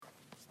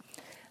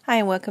Hi,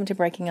 and welcome to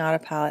Breaking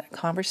Autopilot, a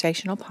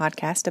conversational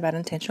podcast about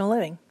intentional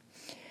living.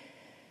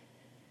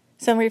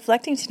 So I'm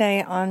reflecting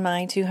today on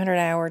my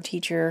 200-hour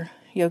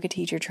yoga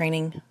teacher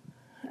training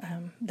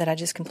that I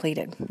just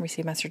completed.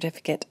 Received my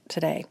certificate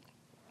today.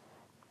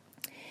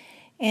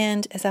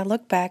 And as I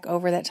look back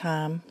over that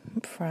time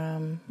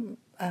from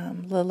a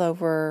little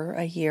over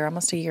a year,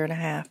 almost a year and a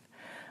half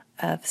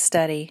of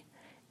study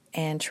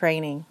and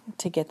training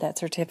to get that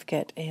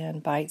certificate in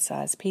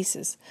bite-sized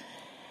pieces,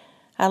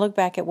 I look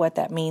back at what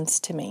that means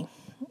to me.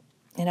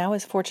 And I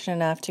was fortunate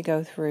enough to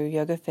go through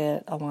Yoga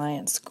Fit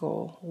Alliance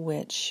School,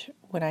 which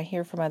when I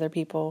hear from other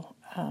people,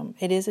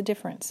 it is a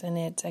difference, and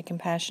it's a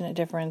compassionate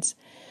difference.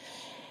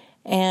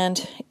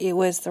 And it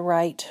was the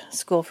right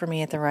school for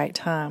me at the right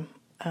time.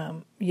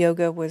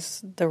 Yoga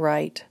was the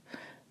right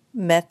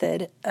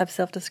method of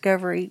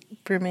self-discovery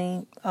for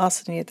me,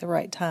 also at the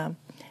right time.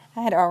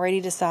 I had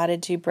already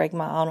decided to break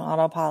my own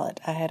autopilot.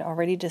 I had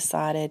already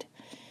decided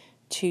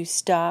to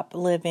stop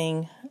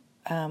living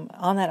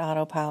on that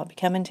autopilot,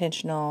 become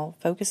intentional,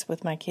 focus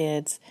with my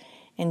kids,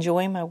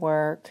 enjoy my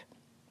work,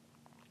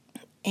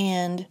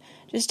 and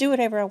just do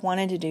whatever I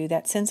wanted to do.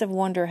 That sense of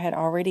wonder had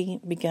already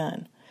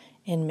begun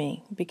in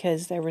me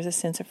because there was a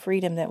sense of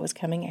freedom that was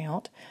coming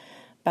out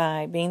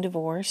by being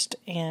divorced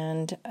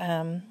and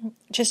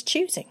just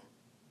choosing.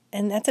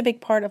 And that's a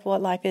big part of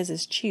what life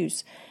is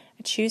choose.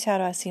 I choose how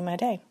do I see my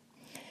day.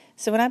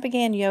 So when I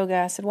began yoga,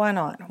 I said, why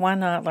not? Why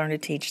not learn to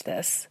teach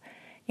this?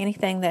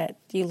 Anything that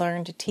you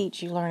learn to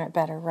teach, you learn it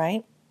better,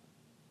 right?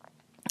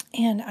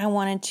 And I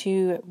wanted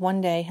to one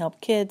day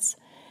help kids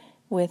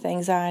with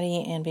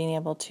anxiety and being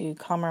able to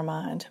calm our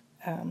mind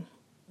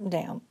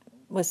down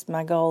was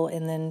my goal.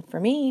 And then for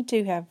me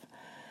to have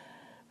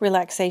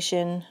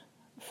relaxation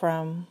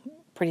from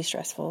pretty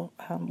stressful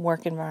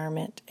work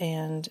environment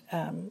and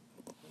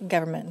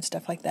government and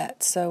stuff like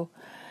that. So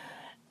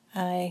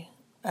I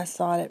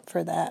sought it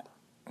for that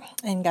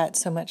and got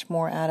so much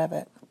more out of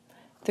it.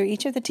 Through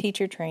each of the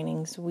teacher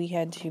trainings, we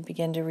had to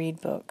begin to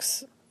read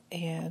books,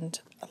 and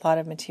a lot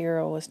of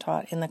material was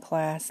taught in the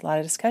class. A lot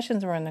of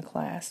discussions were in the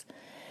class.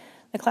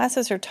 The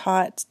classes are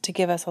taught to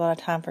give us a lot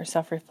of time for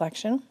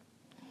self-reflection,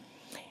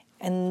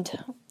 and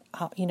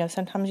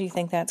sometimes you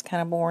think that's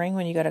kind of boring.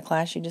 When you go to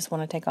class, you just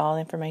want to take all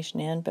the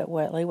information in, but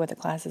what the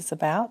class is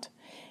about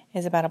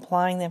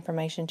applying the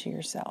information to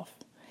yourself,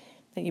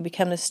 that you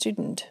become the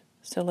student,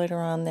 so later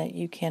on that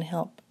you can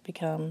help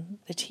become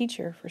the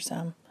teacher for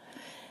some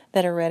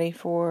that are ready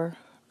for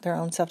their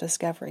own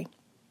self-discovery.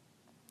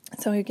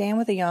 So we began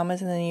with the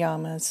Yamas and the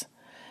Niyamas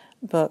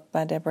book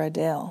by Deborah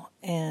Adele,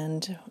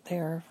 and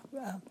there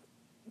are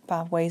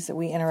 5 ways that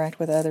we interact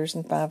with others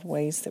and 5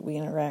 ways that we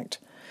interact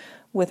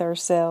with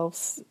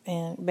ourselves,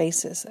 and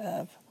basis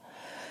of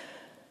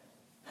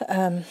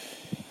kind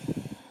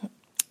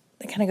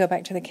of go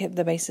back to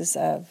the basis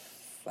of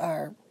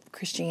our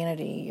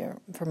Christianity, or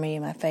for me,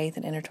 my faith,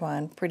 and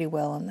intertwine pretty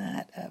well on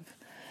that of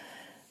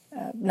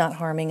not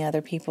harming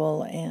other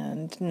people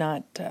and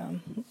not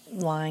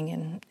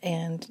lying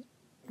and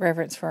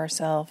reverence for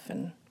ourselves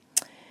and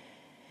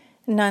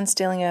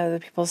non-stealing other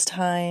people's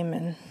time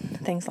and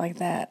things like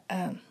that.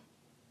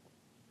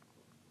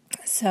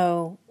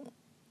 So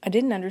I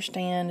didn't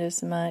understand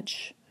as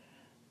much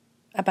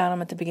about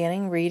them at the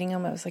beginning. Reading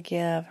them, I was like,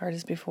 yeah, I've heard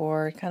this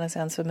before. It kind of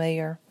sounds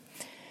familiar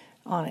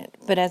on it.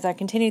 But as I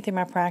continued through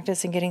my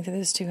practice and getting through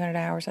those 200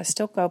 hours, I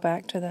still go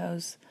back to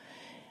those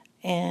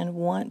and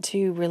want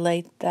to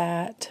relate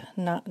that,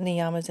 not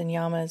niyamas and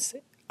yamas,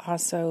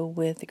 also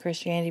with the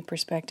Christianity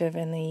perspective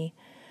and the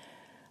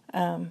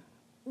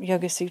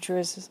Yoga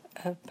Sutras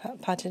of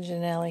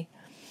Patanjali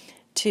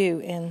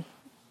too. And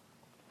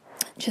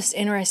just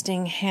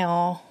interesting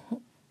how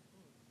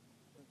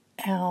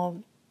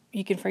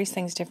you can phrase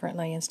things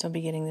differently and still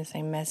be getting the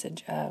same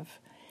message of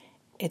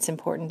it's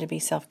important to be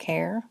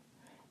self-care,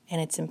 and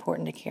it's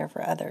important to care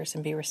for others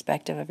and be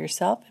respectful of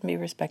yourself and be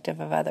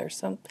respectful of others.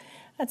 So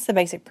that's the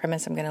basic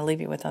premise I'm going to leave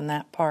you with on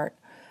that part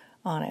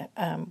on it.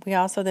 We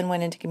also then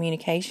went into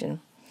communication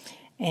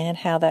and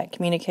how that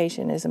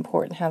communication is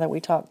important, how that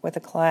we talk with a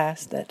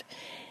class that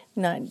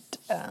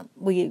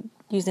we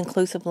use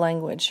inclusive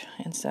language,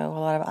 and so a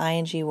lot of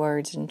ing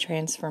words and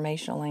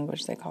transformational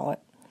language, they call it.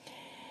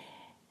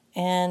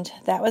 And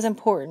that was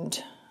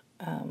important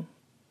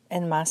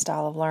in my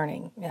style of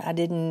learning. I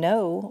didn't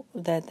know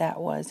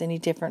that was any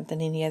different than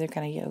any other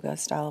kind of yoga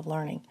style of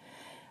learning.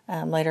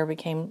 Later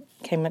came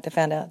to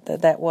find out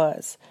that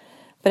was.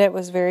 But it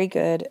was very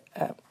good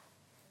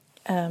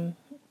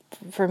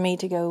for me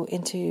to go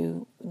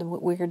into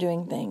we're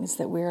doing things,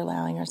 that we're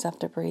allowing ourselves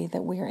to breathe,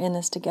 that we're in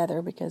this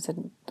together, because it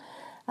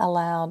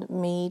allowed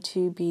me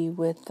to be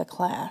with the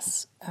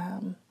class.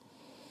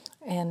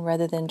 And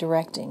rather than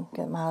directing,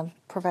 my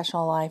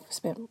professional life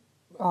spent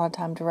a lot of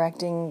time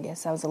directing.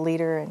 Yes, I was a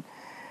leader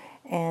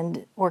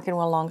and working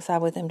alongside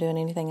with them, doing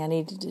anything I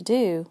needed to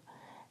do.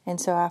 And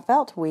so I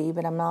felt we,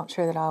 but I'm not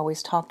sure that I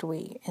always talked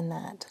we in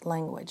that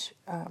language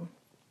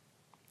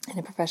in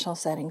a professional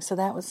setting. So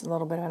that was a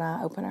little bit of an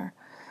eye-opener.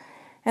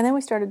 And then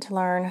we started to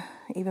learn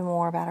even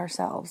more about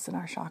ourselves and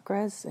our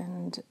chakras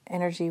and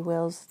energy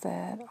wheels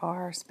that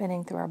are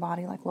spinning through our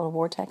body like little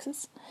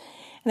vortexes.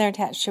 And they're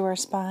attached to our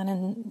spine,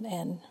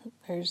 and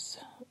there's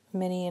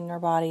many in our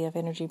body of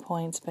energy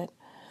points, but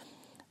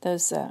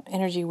those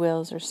energy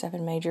wheels are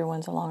 7 major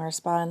ones along our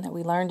spine that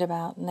we learned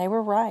about, and they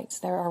were rights.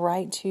 They're our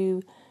right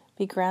to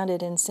be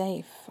grounded and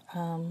safe,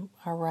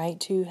 our right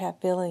to have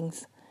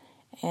feelings,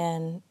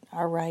 and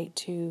our right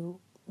to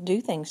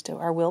do things, to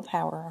our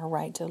willpower, our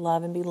right to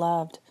love and be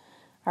loved,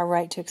 our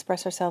right to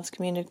express ourselves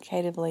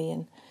communicatively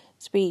in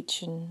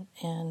speech,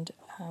 and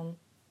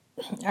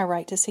our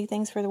right to see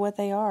things for what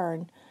they are,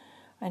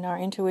 and our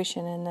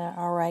intuition, and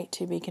our right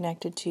to be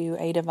connected to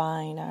a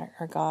divine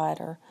or God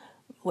or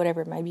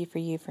whatever it may be for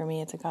you. For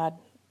me, it's a God.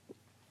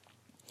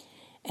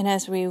 And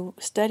as we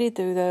studied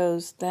through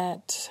those,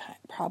 that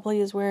probably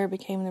is where it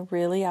became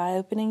really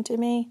eye-opening to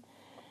me,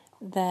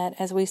 that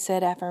as we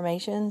said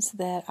affirmations,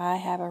 that I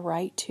have a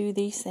right to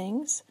these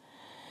things,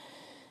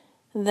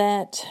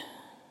 that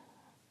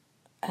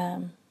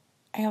I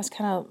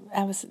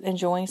was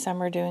enjoying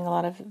summer, doing a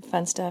lot of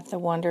fun stuff, the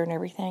wonder and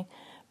everything,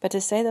 but to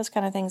say those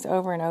kind of things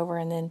over and over,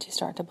 and then to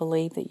start to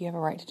believe that you have a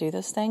right to do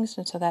those things.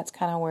 And so that's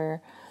kind of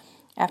where,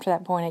 after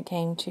that point, it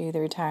came to the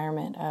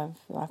retirement of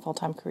my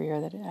full-time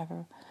career that I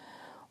ever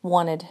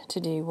wanted to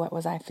do. What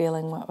was I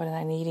feeling? What was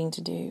I needing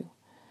to do?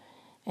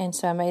 And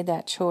so I made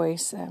that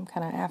choice kind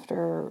of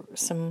after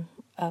some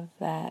of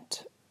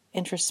that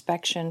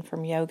introspection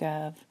from yoga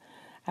of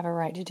I have a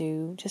right to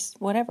do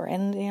just whatever.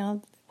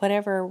 And,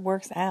 whatever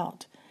works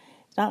out.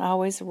 It's not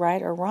always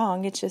right or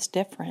wrong. It's just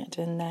different.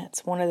 And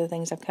that's one of the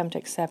things I've come to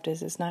accept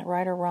is it's not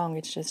right or wrong.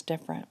 It's just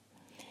different.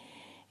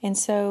 And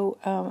so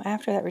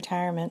after that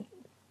retirement,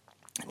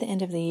 at the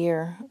end of the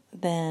year,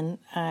 then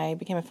I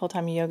became a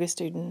full-time yoga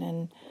student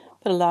and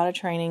put a lot of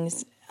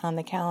trainings on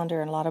the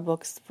calendar, and a lot of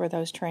books for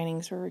those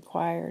trainings were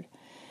required.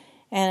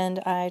 And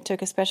I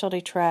took a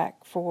specialty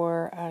track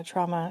for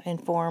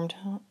trauma-informed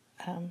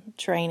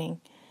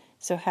training.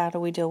 So how do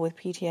we deal with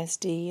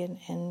PTSD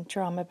and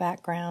trauma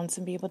backgrounds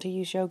and be able to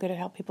use yoga to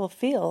help people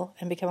feel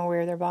and become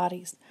aware of their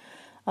bodies?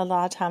 A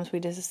lot of times we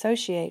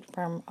disassociate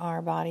from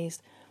our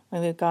bodies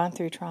when we've gone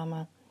through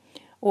trauma,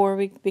 or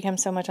we become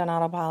so much on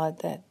autopilot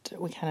that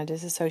we kind of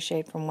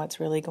disassociate from what's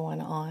really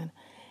going on.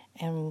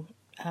 And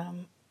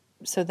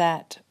so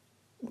that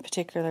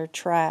particular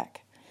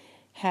track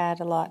had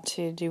a lot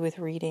to do with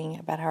reading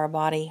about how our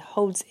body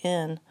holds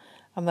in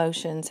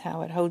emotions,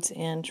 how it holds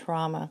in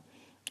trauma,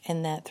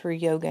 and that through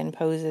yoga and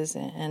poses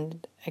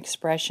and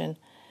expression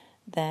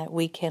that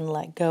we can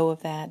let go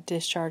of that,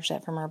 discharge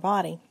that from our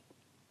body,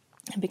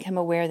 and become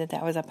aware that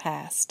that was a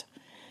past.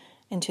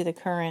 Into the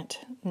current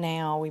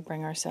now, we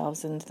bring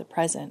ourselves into the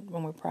present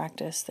when we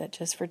practice that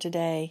just for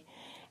today.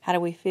 How do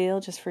we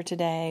feel just for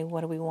today?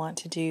 What do we want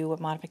to do?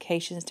 What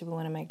modifications do we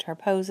want to make to our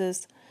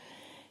poses?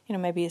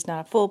 Maybe it's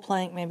not a full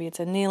plank, maybe it's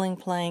a kneeling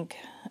plank.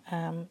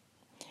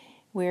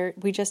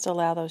 We just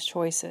allow those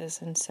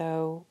choices. And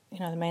so,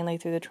 mainly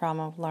through the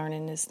trauma of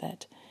learning is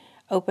that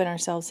open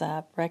ourselves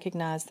up,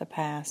 recognize the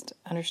past,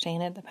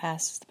 understand it, the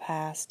past is the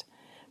past,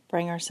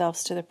 bring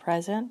ourselves to the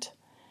present,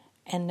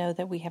 and know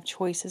that we have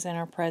choices in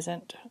our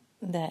present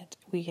that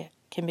we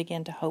can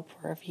begin to hope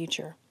for a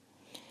future.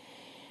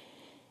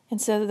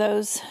 And so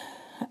those,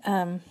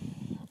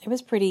 it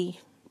was pretty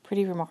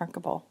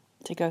remarkable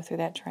to go through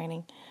that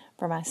training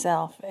for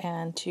myself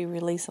and to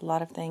release a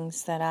lot of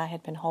things that I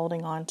had been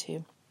holding on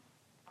to.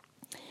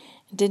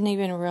 Didn't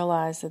even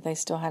realize that they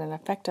still had an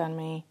effect on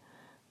me.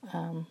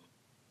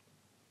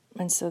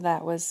 And so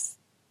that was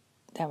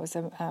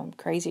a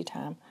crazy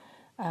time.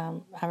 I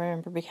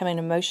remember becoming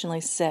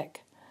emotionally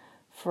sick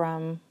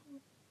from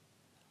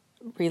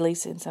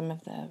releasing some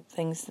of the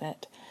things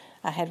that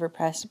I had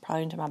repressed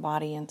probably into my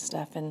body and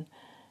stuff. And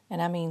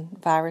I mean,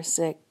 virus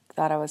sick,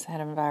 thought I was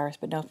having a virus,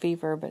 but no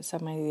fever, but so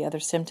many of the other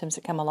symptoms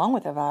that come along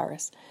with a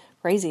virus,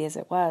 crazy as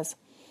it was.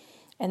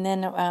 And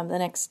then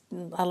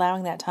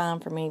allowing that time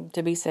for me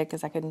to be sick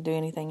because I couldn't do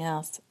anything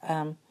else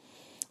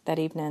that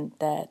evening,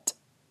 that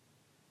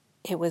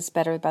it was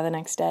better by the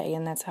next day.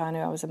 And that's how I knew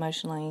I was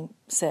emotionally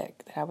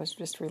sick, that I was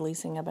just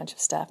releasing a bunch of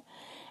stuff.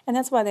 And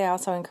that's why they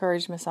also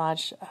encourage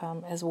massage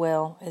as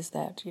well, is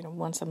that,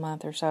 once a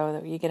month or so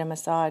that you get a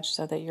massage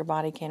so that your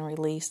body can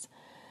release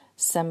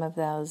some of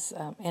those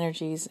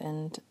energies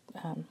and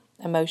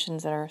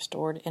emotions that are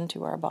stored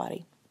into our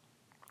body.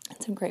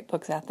 And some great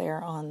books out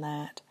there on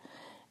that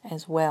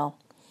as well.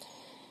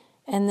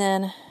 And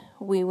then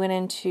we went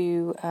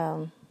into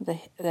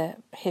the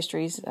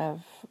histories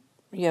of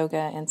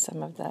yoga and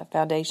some of the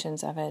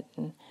foundations of it,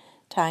 and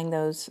tying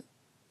those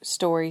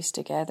stories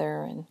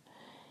together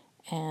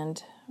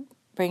and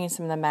bringing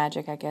some of the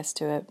magic, I guess,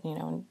 to it.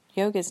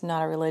 Yoga is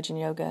not a religion.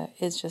 Yoga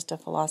is just a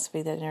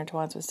philosophy that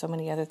intertwines with so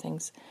many other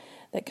things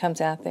that comes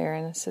out there,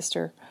 and a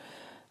sister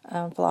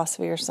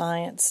philosophy or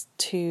science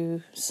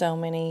to so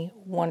many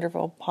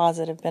wonderful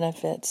positive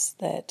benefits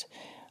that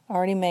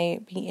already may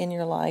be in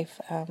your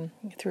life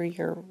through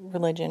your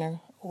religion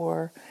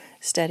or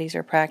studies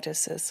or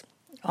practices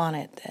on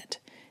it, that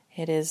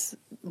It is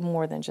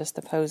more than just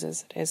the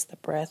poses. It is the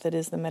breath. It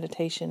is the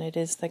meditation. It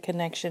is the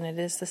connection. It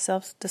is the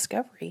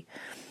self-discovery.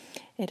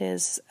 It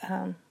is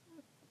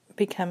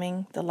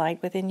becoming the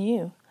light within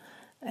you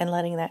and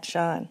letting that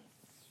shine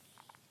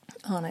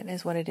on it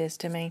is what it is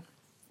to me.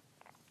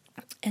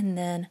 And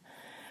then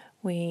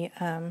we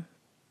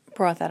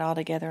brought that all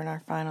together in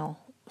our final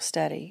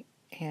study,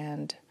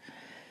 and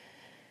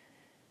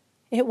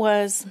it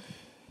was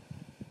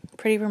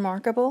pretty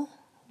remarkable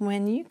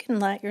when you can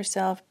let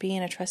yourself be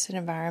in a trusted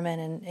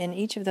environment. And in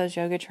each of those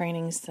yoga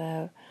trainings,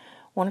 the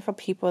wonderful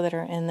people that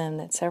are in them,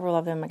 that several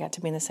of them I got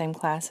to be in the same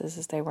classes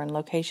as they were in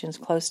locations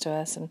close to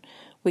us, and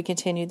we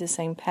continued the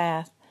same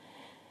path,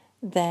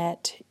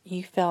 that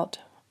you felt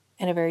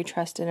in a very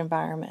trusted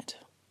environment,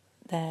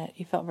 that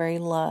you felt very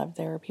loved.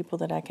 There were people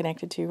that I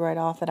connected to right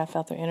off, that I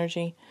felt their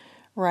energy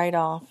right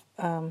off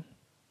in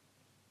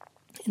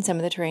some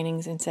of the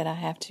trainings, and said, I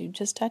have to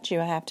just touch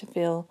you. I have to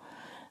feel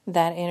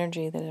that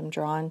energy that I'm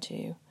drawn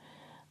to.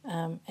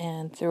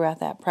 And throughout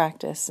that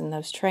practice and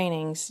those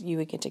trainings, you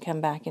would get to come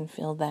back and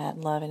feel that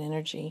love and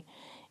energy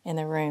in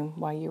the room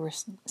while you were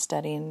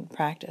studying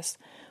practice,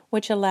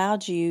 which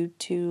allowed you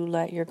to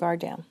let your guard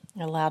down.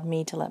 It allowed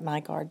me to let my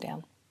guard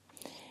down.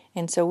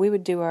 And so we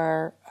would do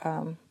our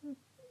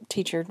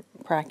teacher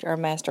practice, our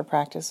master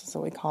practice is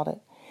what we called it,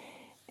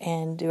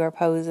 and do our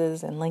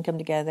poses and link them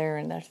together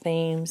and their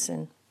themes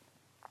and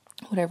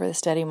whatever the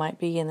study might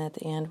be. And at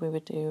the end, we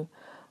would do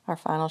our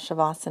final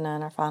shavasana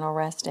and our final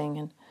resting,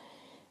 and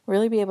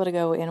really be able to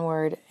go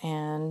inward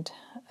and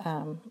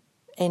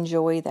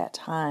enjoy that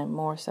time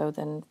more so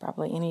than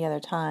probably any other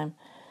time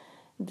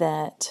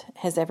that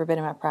has ever been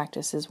in my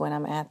practice, is when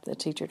I'm at the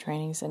teacher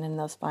trainings and in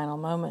those final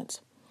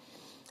moments.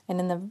 And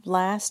in the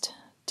last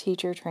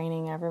teacher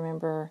training, I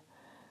remember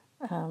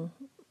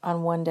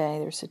on one day,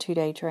 there's a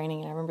 2-day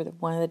training, and I remember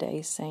that one of the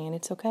days saying,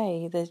 it's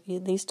okay,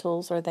 these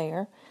tools are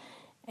there.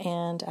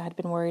 And I had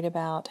been worried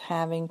about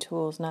having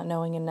tools, not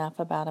knowing enough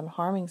about them,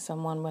 harming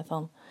someone with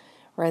them,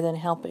 rather than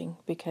helping,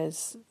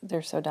 because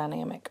they're so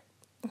dynamic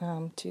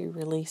to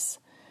release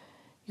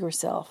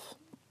yourself.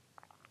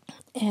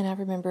 And I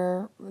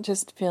remember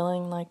just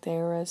feeling like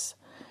there was,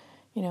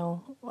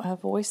 a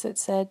voice that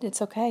said,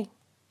 it's okay.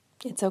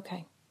 It's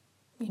okay.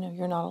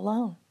 You're not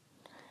alone.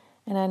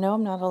 And I know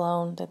I'm not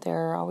alone, that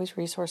there are always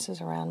resources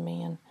around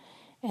me,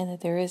 and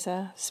that there is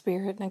a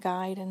spirit and a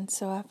guide. And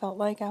so I felt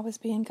like I was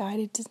being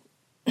guided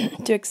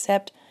to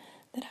accept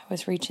that I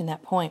was reaching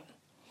that point.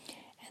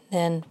 And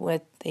then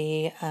with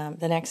the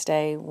next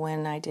day,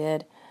 when I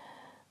did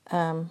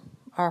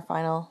our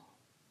final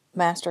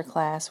master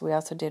class, we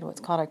also did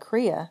what's called a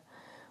Kriya,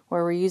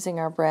 where we're using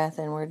our breath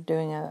and we're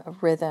doing a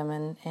rhythm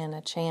and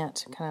a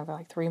chant, kind of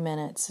like 3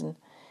 minutes.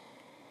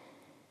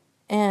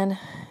 And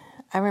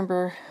I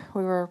remember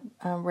we were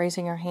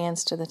raising our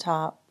hands to the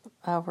top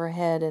of our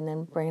head, and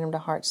then bringing them to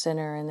heart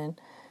center, and then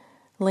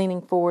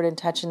leaning forward and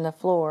touching the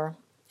floor,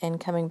 and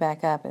coming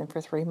back up, and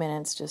for 3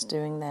 minutes just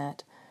doing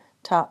that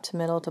top to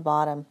middle to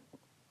bottom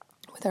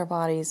with our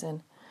bodies,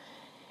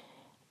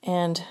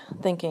 and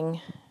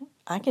thinking,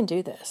 I can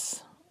do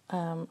this.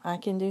 I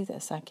can do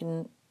this.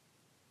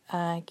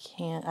 I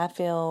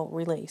feel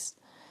released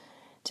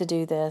to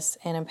do this,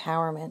 and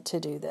empowerment to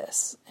do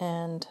this.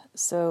 And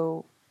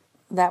so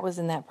that was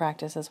in that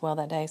practice as well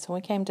that day. So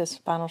when we came to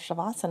final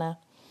shavasana,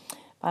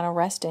 final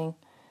resting,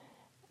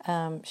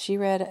 she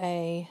read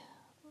a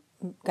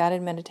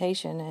guided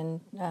meditation,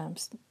 and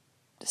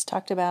just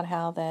talked about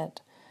how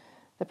that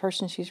the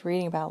person she's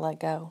reading about let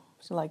go.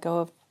 So let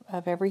go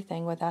of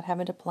everything without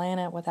having to plan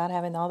it, without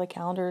having all the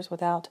calendars,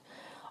 without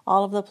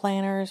all of the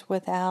planners,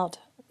 without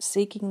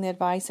seeking the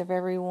advice of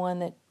everyone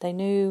that they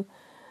knew,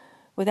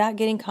 without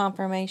getting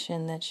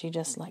confirmation, that she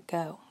just let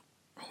go.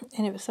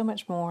 And it was so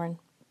much more. And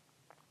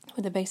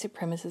with the basic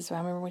premises, I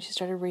remember when she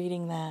started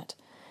reading that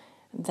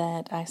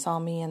I saw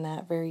me in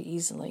that very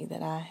easily,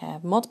 that I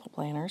have multiple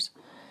planners.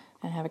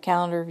 I have a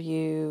calendar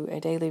view,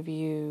 a daily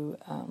view.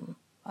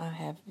 I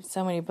have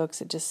so many books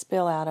that just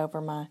spill out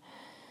over my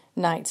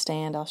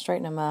nightstand. I'll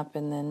straighten them up,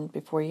 and then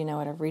before you know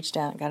it, I've reached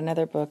out and got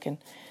another book and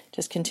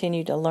just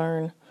continue to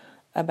learn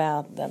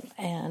about them.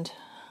 And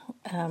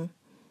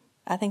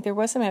I think there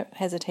was some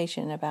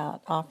hesitation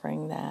about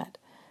offering that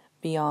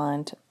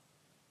beyond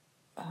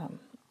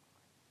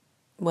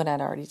what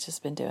I'd already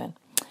just been doing.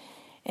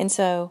 And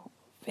so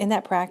in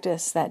that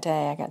practice that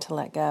day, I got to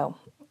let go.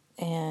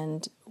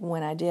 And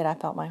when I did, I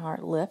felt my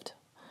heart lift.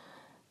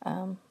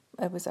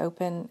 It was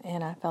open,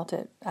 and I felt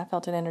it. I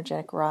felt an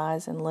energetic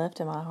rise and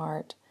lift in my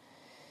heart.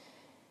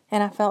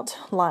 And I felt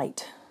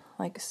light,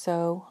 like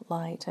so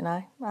light. And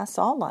I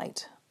saw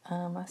light.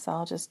 I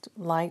saw just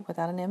light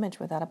without an image,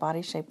 without a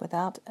body shape,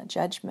 without a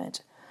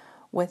judgment,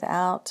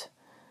 without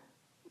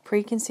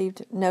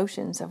preconceived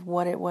notions of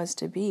what it was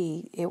to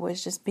be. It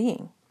was just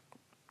being.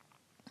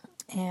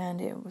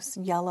 And it was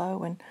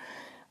yellow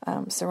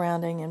and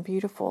surrounding and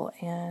beautiful.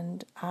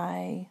 And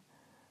I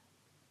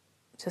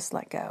just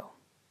let go.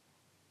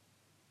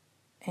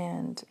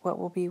 And what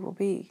will be, will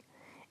be.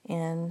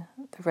 In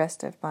the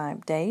rest of my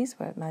days,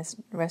 the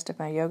rest of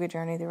my yoga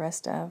journey, the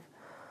rest of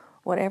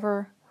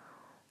whatever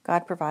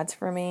God provides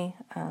for me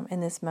in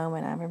this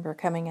moment. I remember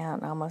coming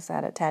out and almost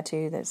had a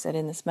tattoo that said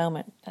 "in this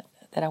moment"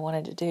 that I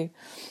wanted to do,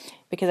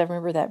 because I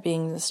remember that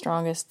being the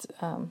strongest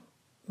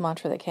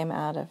mantra that came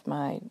out of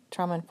my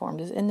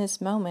trauma-informed is, in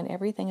this moment,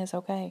 everything is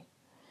okay.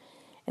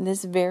 In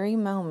this very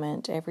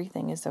moment,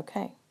 everything is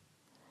okay.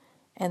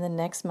 And the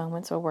next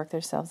moments will work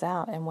themselves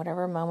out. And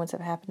whatever moments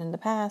have happened in the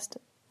past,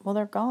 well,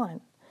 they're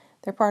gone.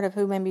 They're part of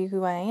maybe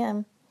who I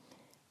am.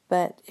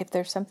 But if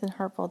there's something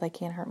hurtful, they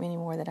can't hurt me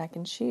anymore, that I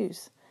can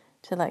choose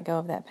to let go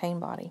of that pain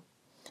body.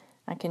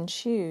 I can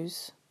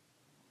choose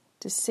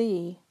to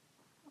see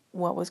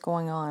what was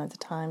going on at the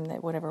time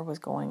that whatever was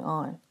going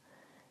on.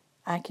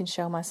 I can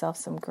show myself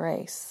some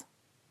grace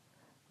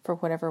for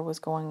whatever was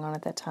going on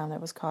at that time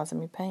that was causing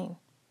me pain.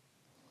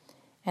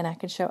 And I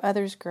can show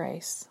others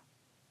grace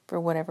for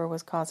whatever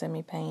was causing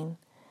me pain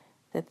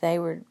that they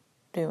were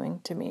doing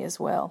to me as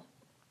well.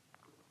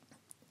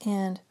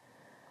 And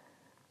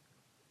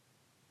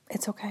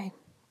it's okay.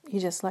 You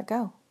just let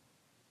go.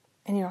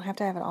 And you don't have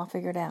to have it all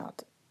figured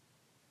out.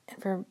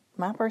 And for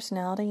my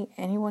personality,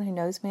 anyone who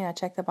knows me, I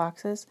check the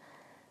boxes,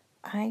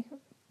 I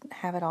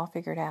have it all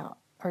figured out,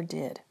 or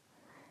did.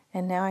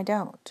 And now I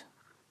don't.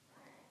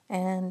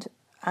 And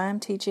I'm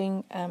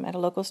teaching at a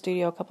local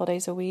studio a couple of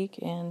days a week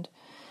and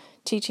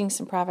teaching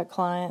some private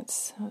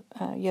clients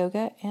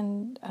yoga,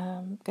 and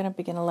I'm going to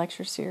begin a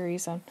lecture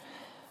series on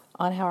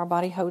how our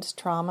body holds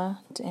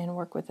trauma and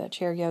work with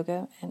chair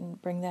yoga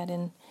and bring that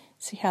in,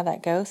 see how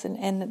that goes.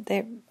 And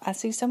I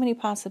see so many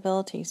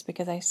possibilities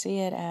because I see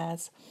it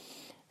as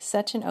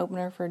such an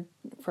opener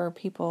for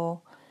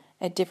people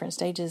at different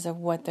stages of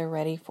what they're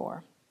ready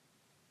for.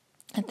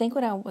 I think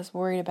what I was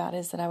worried about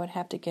is that I would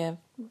have to give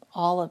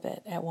all of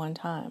it at one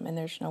time, and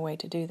there's no way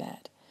to do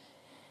that.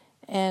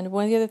 And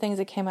one of the other things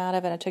that came out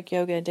of it, I took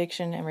yoga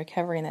addiction and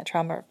recovery, and that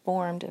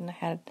trauma-informed, and I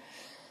had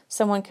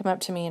someone come up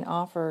to me and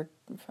offer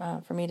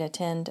for me to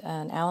attend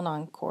an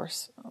Al-Anon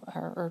course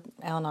or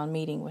Al-Anon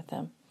meeting with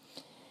them.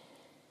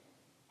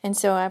 And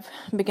so I've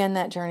begun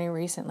that journey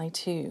recently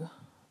too,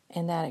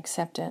 and that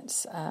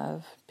acceptance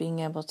of being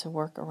able to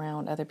work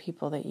around other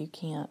people that you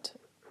can't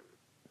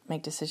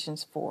make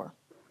decisions for.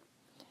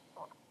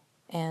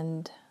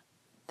 And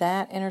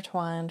that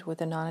intertwined with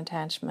the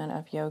non-attachment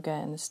of yoga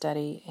and the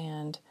study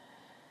and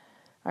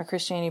our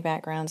Christianity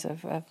backgrounds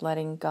of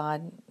letting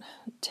God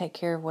take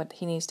care of what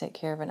He needs to take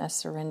care of, and us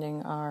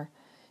surrendering our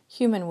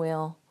human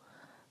will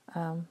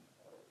to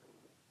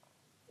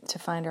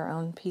find our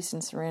own peace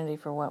and serenity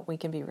for what we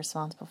can be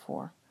responsible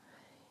for,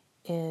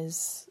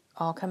 is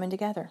all coming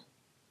together.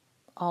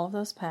 All of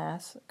those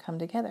paths come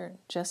together,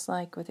 just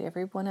like with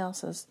everyone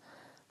else's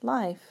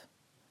life.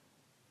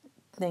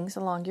 Things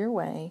along your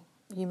way,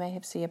 you may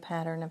have seen a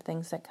pattern of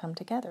things that come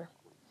together.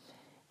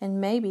 And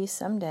maybe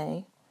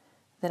someday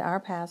that our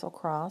paths will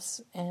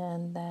cross,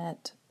 and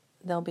that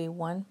there'll be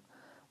one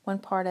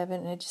part of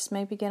it, and it just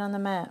may begin on the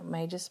mat. It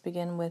may just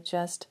begin with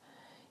just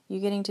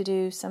you getting to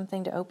do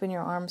something to open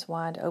your arms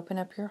wide, to open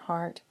up your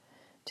heart,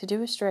 to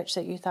do a stretch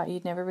that you thought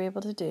you'd never be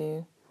able to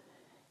do,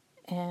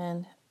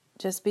 and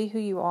just be who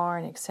you are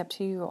and accept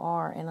who you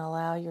are and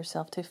allow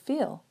yourself to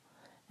feel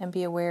and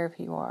be aware of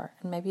who you are.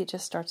 And maybe it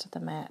just starts with the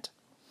mat.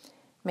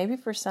 Maybe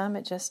for some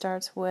it just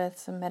starts with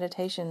some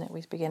meditation that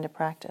we begin to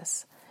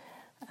practice.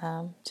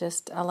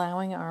 Just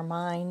allowing our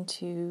mind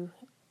to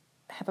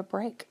have a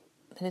break.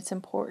 That it's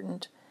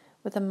important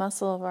with the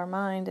muscle of our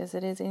mind, as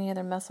it is any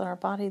other muscle in our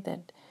body,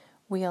 that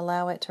we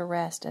allow it to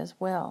rest as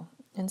well.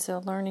 And so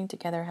learning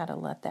together how to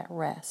let that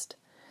rest.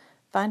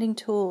 Finding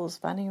tools,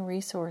 finding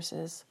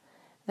resources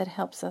that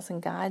helps us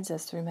and guides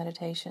us through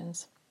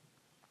meditations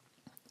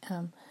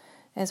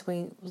as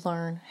we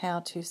learn how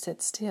to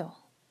sit still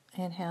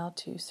and how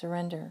to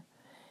surrender.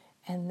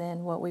 And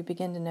then what we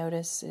begin to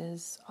notice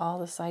is all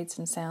the sights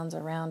and sounds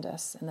around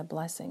us and the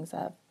blessings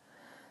of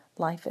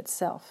life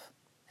itself.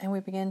 And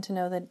we begin to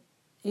know that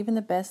even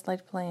the best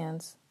laid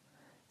plans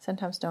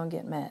sometimes don't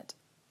get met.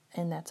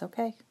 And that's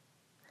okay.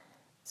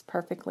 It's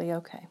perfectly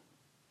okay.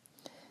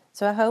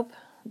 So I hope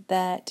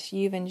that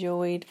you've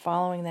enjoyed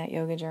following that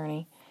yoga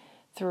journey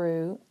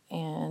through,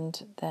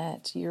 and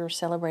that you're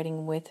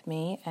celebrating with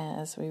me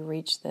as we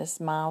reach this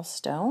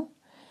milestone,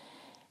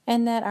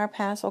 and that our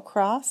paths will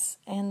cross,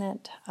 and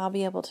that I'll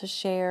be able to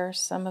share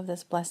some of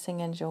this blessing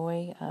and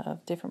joy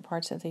of different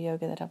parts of the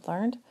yoga that I've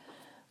learned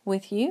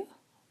with you.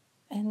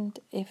 And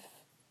if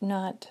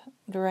not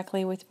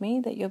directly with me,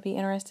 that you'll be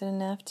interested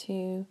enough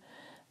to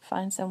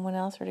find someone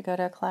else, or to go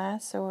to a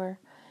class, or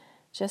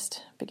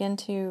just begin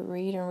to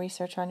read and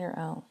research on your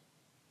own.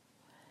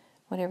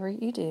 Whatever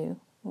you do,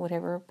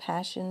 whatever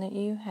passion that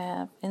you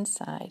have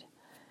inside,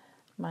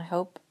 my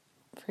hope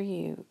for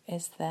you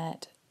is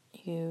that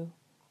you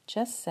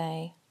just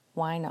say,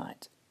 why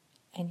not?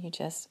 And you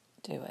just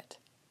do it.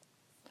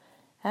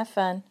 Have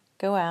fun,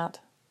 go out,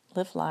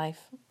 live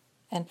life,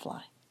 and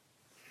fly.